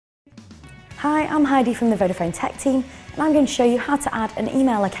Hi, I'm Heidi from the Vodafone Tech team, and I'm going to show you how to add an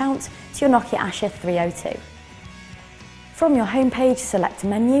email account to your Nokia Asha 302. From your home page, select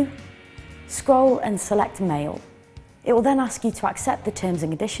Menu, scroll and select Mail. It will then ask you to accept the terms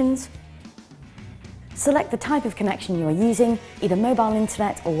and conditions. Select the type of connection you are using, either mobile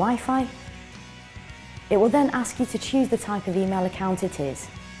internet or Wi-Fi. It will then ask you to choose the type of email account it is.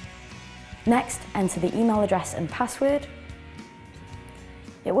 Next, enter the email address and password.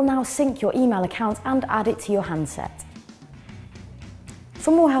 It will now sync your email account and add it to your handset. For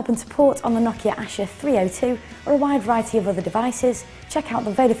more help and support on the Nokia Asha 302 or a wide variety of other devices, check out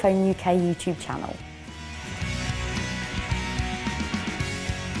the Vodafone UK YouTube channel.